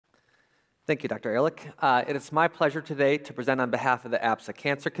Thank you, Dr. Ehrlich. It is my pleasure today to present on behalf of the APSA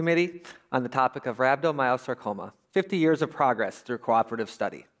Cancer Committee on the topic of rhabdomyosarcoma, 50 years of progress through cooperative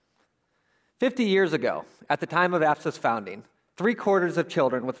study. 50 years ago, at the time of APSA's founding, 3/4 of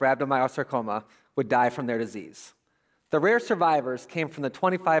children with rhabdomyosarcoma would die from their disease. The rare survivors came from the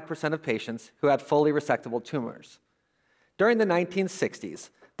 25% of patients who had fully resectable tumors. During the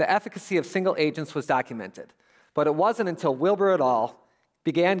 1960s, the efficacy of single agents was documented, but it wasn't until Wilbur et al.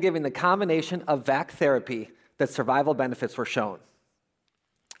 Began giving the combination of VAC therapy that survival benefits were shown.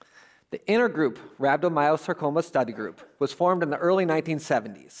 The intergroup rhabdomyosarcoma study group was formed in the early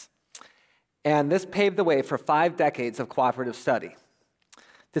 1970s, and this paved the way for 5 decades of cooperative study.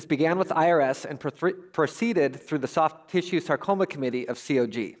 This began with IRS and proceeded through the Soft Tissue Sarcoma Committee of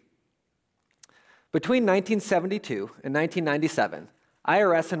COG. Between 1972 and 1997,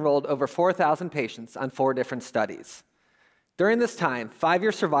 IRS enrolled over 4,000 patients on 4 different studies. During this time,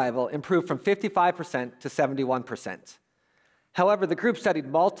 5-year survival improved from 55% to 71%. However, the group studied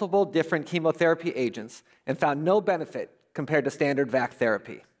multiple different chemotherapy agents and found no benefit compared to standard VAC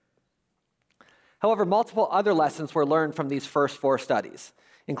therapy. However, multiple other lessons were learned from these first 4 studies,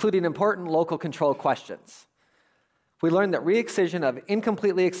 including important local control questions. We learned that re-excision of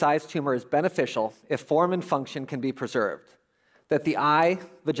incompletely excised tumor is beneficial if form and function can be preserved, that the eye,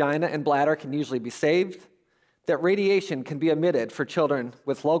 vagina, and bladder can usually be saved, that radiation can be omitted for children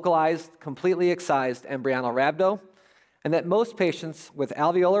with localized, completely excised embryonal rhabdo, and that most patients with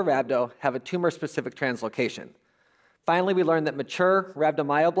alveolar rhabdo have a tumor-specific translocation. Finally, we learned that mature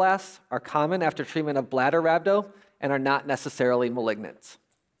rhabdomyoblasts are common after treatment of bladder rhabdo and are not necessarily malignant.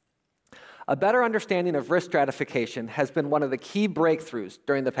 A better understanding of risk stratification has been one of the key breakthroughs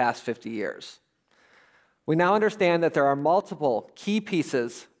during the past 50 years. We now understand that there are multiple key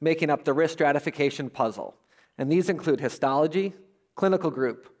pieces making up the risk stratification puzzle, and these include histology, clinical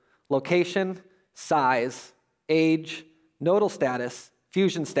group, location, size, age, nodal status,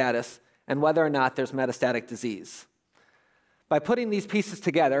 fusion status, and whether or not there's metastatic disease. By putting these pieces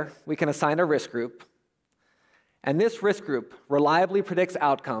together, we can assign a risk group, and this risk group reliably predicts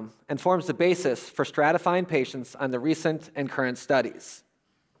outcome and forms the basis for stratifying patients on the recent and current studies.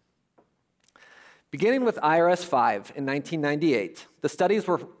 Beginning with IRS-5 in 1998, the studies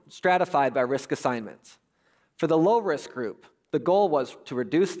were stratified by risk assignment. For the low-risk group, the goal was to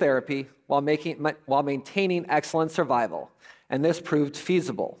reduce therapy while maintaining excellent survival, and this proved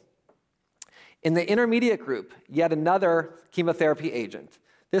feasible. In the intermediate group, yet another chemotherapy agent,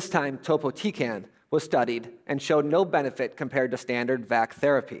 this time topotecan, was studied and showed no benefit compared to standard VAC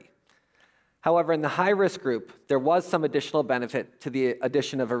therapy. However, in the high-risk group, there was some additional benefit to the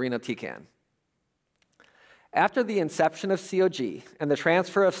addition of irinotecan. After the inception of COG and the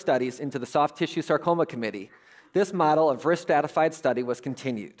transfer of studies into the Soft Tissue Sarcoma Committee, this model of risk-stratified study was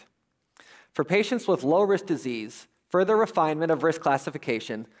continued. For patients with low-risk disease, further refinement of risk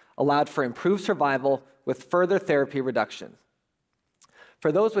classification allowed for improved survival with further therapy reduction.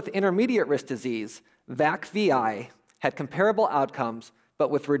 For those with intermediate risk disease, VAC-VI had comparable outcomes,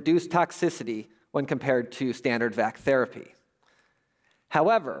 but with reduced toxicity when compared to standard VAC therapy.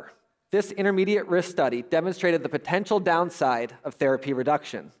 However, this intermediate risk study demonstrated the potential downside of therapy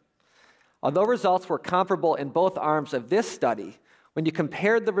reduction. Although results were comparable in both arms of this study, when you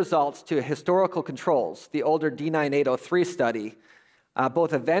compared the results to historical controls, the older D9803 study,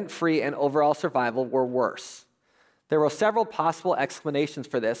 both event-free and overall survival were worse. There were several possible explanations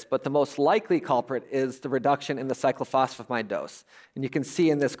for this, but the most likely culprit is the reduction in the cyclophosphamide dose. And you can see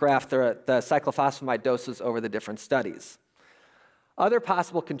in this graph the cyclophosphamide doses over the different studies. Other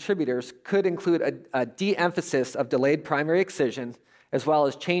possible contributors could include a de-emphasis of delayed primary excision, as well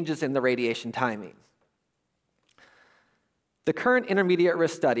as changes in the radiation timing. The current intermediate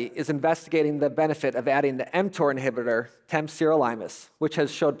risk study is investigating the benefit of adding the mTOR inhibitor, temsirolimus, which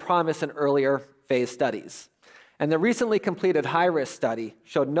has showed promise in earlier phase studies. And the recently completed high-risk study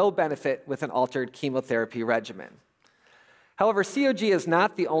showed no benefit with an altered chemotherapy regimen. However, COG is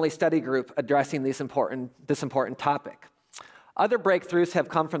not the only study group addressing this important topic. Other breakthroughs have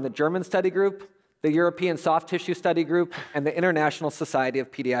come from the German study group, the European Soft Tissue Study Group, and the International Society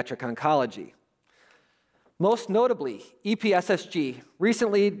of Pediatric Oncology. Most notably, EPSSG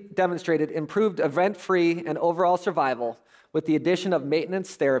recently demonstrated improved event-free and overall survival with the addition of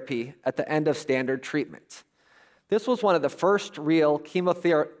maintenance therapy at the end of standard treatment. This was one of the first real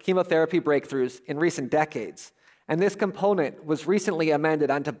chemotherapy breakthroughs in recent decades, and this component was recently amended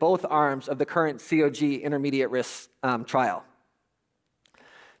onto both arms of the current COG intermediate risk trial.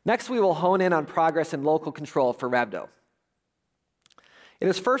 Next, we will hone in on progress in local control for rhabdo. It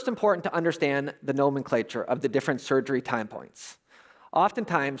is first important to understand the nomenclature of the different surgery time points.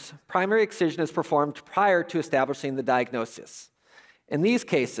 Oftentimes, primary excision is performed prior to establishing the diagnosis. In these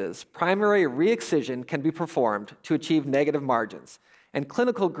cases, primary re-excision can be performed to achieve negative margins, and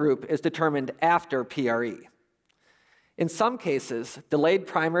clinical group is determined after PRE. In some cases, delayed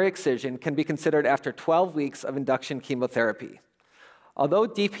primary excision can be considered after 12 weeks of induction chemotherapy. Although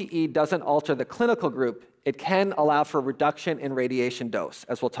DPE doesn't alter the clinical group, it can allow for reduction in radiation dose,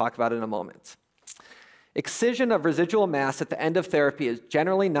 as we'll talk about in a moment. Excision of residual mass at the end of therapy is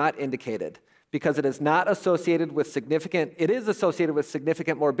generally not indicated because it is associated with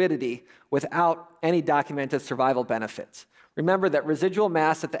significant morbidity without any documented survival benefits. Remember that residual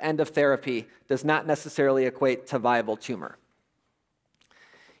mass at the end of therapy does not necessarily equate to viable tumor.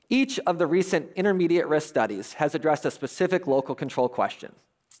 Each of the recent intermediate risk studies has addressed a specific local control question.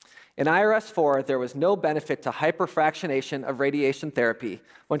 In IRS-4, there was no benefit to hyperfractionation of radiation therapy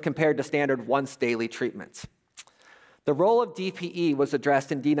when compared to standard once-daily treatments. The role of DPE was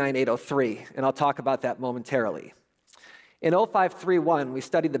addressed in D9803, and I'll talk about that momentarily. In 0531, we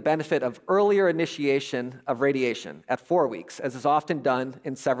studied the benefit of earlier initiation of radiation at 4 weeks, as is often done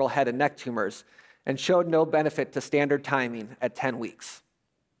in several head and neck tumors, and showed no benefit to standard timing at 10 weeks.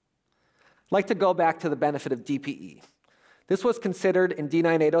 I'd like to go back to the benefit of DPE. This was considered in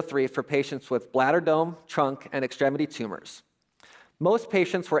D9803 for patients with bladder dome, trunk, and extremity tumors. Most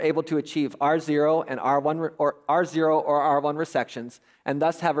patients were able to achieve R0 and R1 or R0 or R1 resections and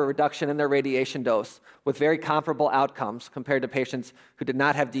thus have a reduction in their radiation dose with very comparable outcomes compared to patients who did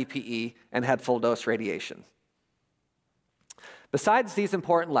not have DPE and had full dose radiation. Besides these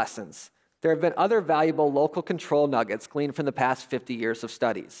important lessons, there have been other valuable local control nuggets gleaned from the past 50 years of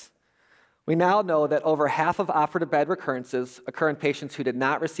studies. We now know that over half of operative bed recurrences occur in patients who did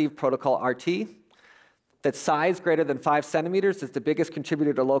not receive protocol RT, that size greater than 5 centimeters is the biggest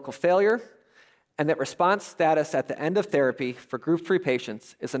contributor to local failure, and that response status at the end of therapy for group 3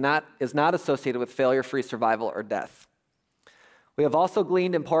 patients is not associated with failure-free survival or death. We have also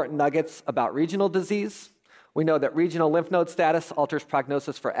gleaned important nuggets about regional disease. We know that regional lymph node status alters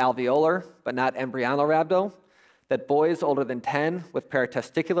prognosis for alveolar, but not embryonal rhabdo, that boys older than 10 with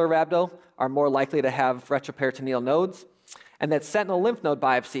paratesticular rhabdo are more likely to have retroperitoneal nodes, and that sentinel lymph node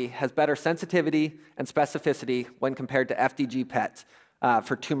biopsy has better sensitivity and specificity when compared to FDG PET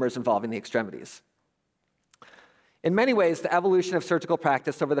for tumors involving the extremities. In many ways, the evolution of surgical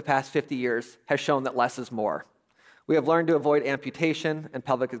practice over the past 50 years has shown that less is more. We have learned to avoid amputation and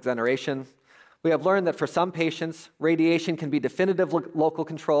pelvic exoneration. We have learned that for some patients, radiation can be definitive local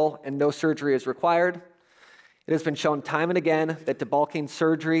control and no surgery is required. It has been shown time and again that debulking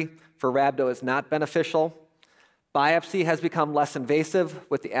surgery for rhabdo is not beneficial. Biopsy has become less invasive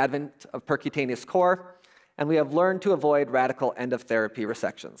with the advent of percutaneous core, and we have learned to avoid radical end-of-therapy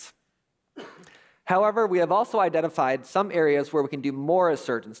resections. However, we have also identified some areas where we can do more as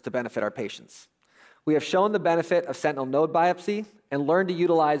surgeons to benefit our patients. We have shown the benefit of sentinel node biopsy and learned to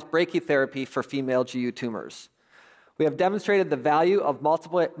utilize brachytherapy for female GU tumors. We have demonstrated the value of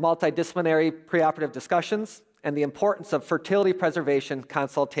multidisciplinary preoperative discussions and the importance of fertility preservation,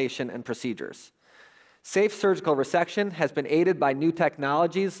 consultation, and procedures. Safe surgical resection has been aided by new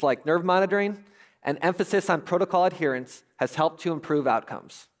technologies like nerve monitoring, and emphasis on protocol adherence has helped to improve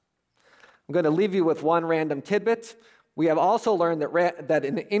outcomes. I'm going to leave you with one random tidbit. We have also learned that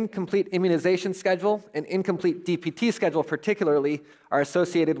an incomplete immunization schedule and incomplete DPT schedule particularly are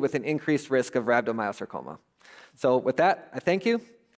associated with an increased risk of rhabdomyosarcoma. So with that, I thank you.